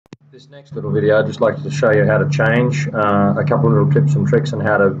This next little video, I'd just like to show you how to change a couple of little tips and tricks on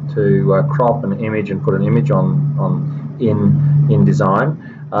how to crop an image and put an image in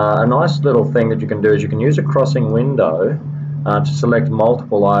InDesign. A nice little thing that you can do is you can use a crossing window to select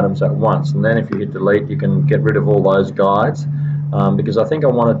multiple items at once, and then if you hit delete you can get rid of all those guides, because I think I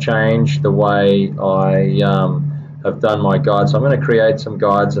want to change the way I have done my guides. So I'm going to create some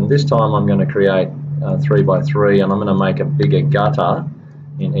guides, and this time I'm going to create 3 by 3, and I'm going to make a bigger gutter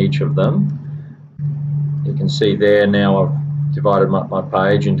in each of them. You can see there now I've divided my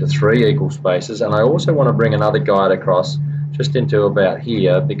page into 3 equal spaces, and I also want to bring another guide across just into about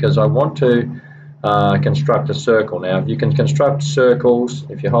here because I want to construct a circle. Now you can construct circles.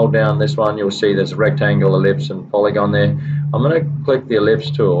 If you hold down this one, you'll see there's a rectangle, ellipse and polygon there. I'm going to click the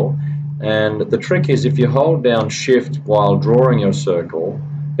ellipse tool, and the trick is if you hold down shift while drawing your circle,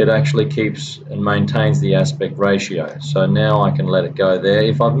 it actually keeps and maintains the aspect ratio. So now I can let it go there.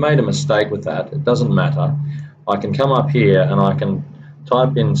 If I've made a mistake with that, it doesn't matter. I can come up here and I can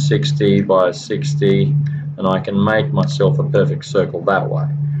type in 60 by 60 and I can make myself a perfect circle that way.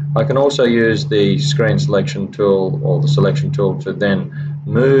 I can also use the screen selection tool or the selection tool to then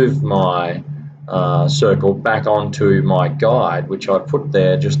move my circle back onto my guide, which I put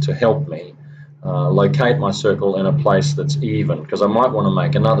there just to help me locate my circle in a place that's even, because I might want to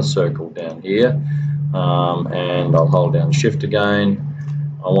make another circle down here, and I'll hold down shift again.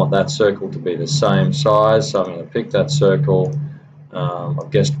 I want that circle to be the same size, so I'm going to pick that circle.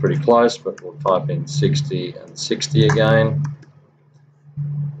 I've guessed pretty close, but we'll type in 60 and 60 again,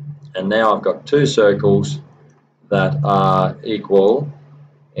 and now I've got 2 circles that are equal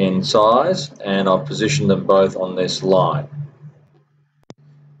in size, and I've positioned them both on this line.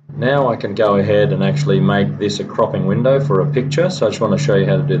 Now I can go ahead and actually make this a cropping window for a picture, so I just want to show you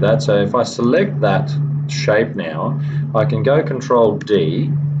how to do that. So if I select that shape now, I can go Control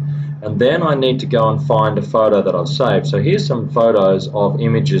D, and then I need to go and find a photo that I've saved. So here's some photos of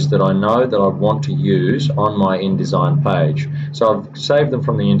images that I know that I want to use on my InDesign page. So I've saved them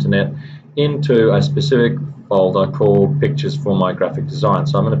from the internet into a specific folder called Pictures for my graphic design.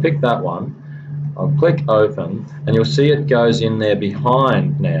 So I'm going to pick that one. I'll click open, and you'll see it goes in there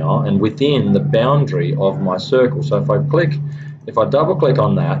behind now and within the boundary of my circle. So if I double click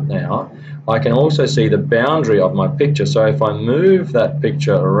on that now, I can also see the boundary of my picture. So if I move that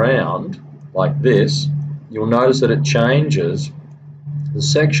picture around like this, you'll notice that it changes the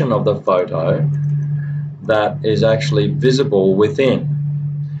section of the photo that is actually visible within.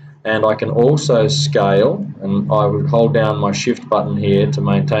 And I can also scale, and I would hold down my shift button here to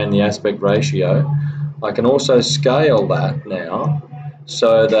maintain the aspect ratio. I can also scale that now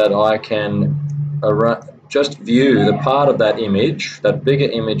so that I can just view the part of that image, that bigger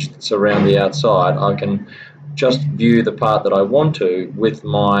image that's around the outside. I can just view the part that I want to with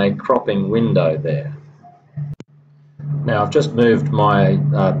my cropping window there. Now I've just moved my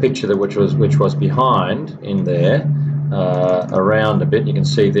picture which was behind in there around a bit. You can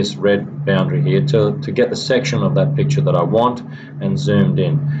see this red boundary here to get the section of that picture that I want, and zoomed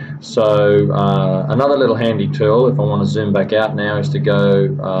in. So another little handy tool if I want to zoom back out now is to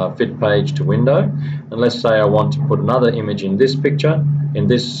go fit page to window, and let's say I want to put another image in this picture, in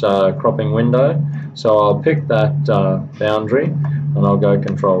this cropping window. So I'll pick that boundary and I'll go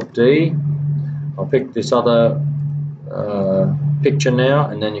Control D. I'll pick this other picture now,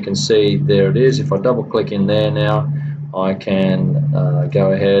 and then you can see there it is. If I double click in there now, I can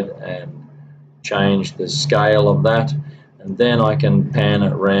go ahead and change the scale of that, and then I can pan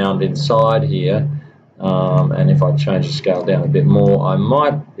it around inside here, and if I change the scale down a bit more, I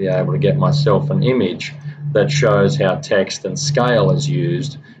might be able to get myself an image that shows how text and scale is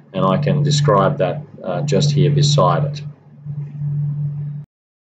used, and I can describe that just here beside it.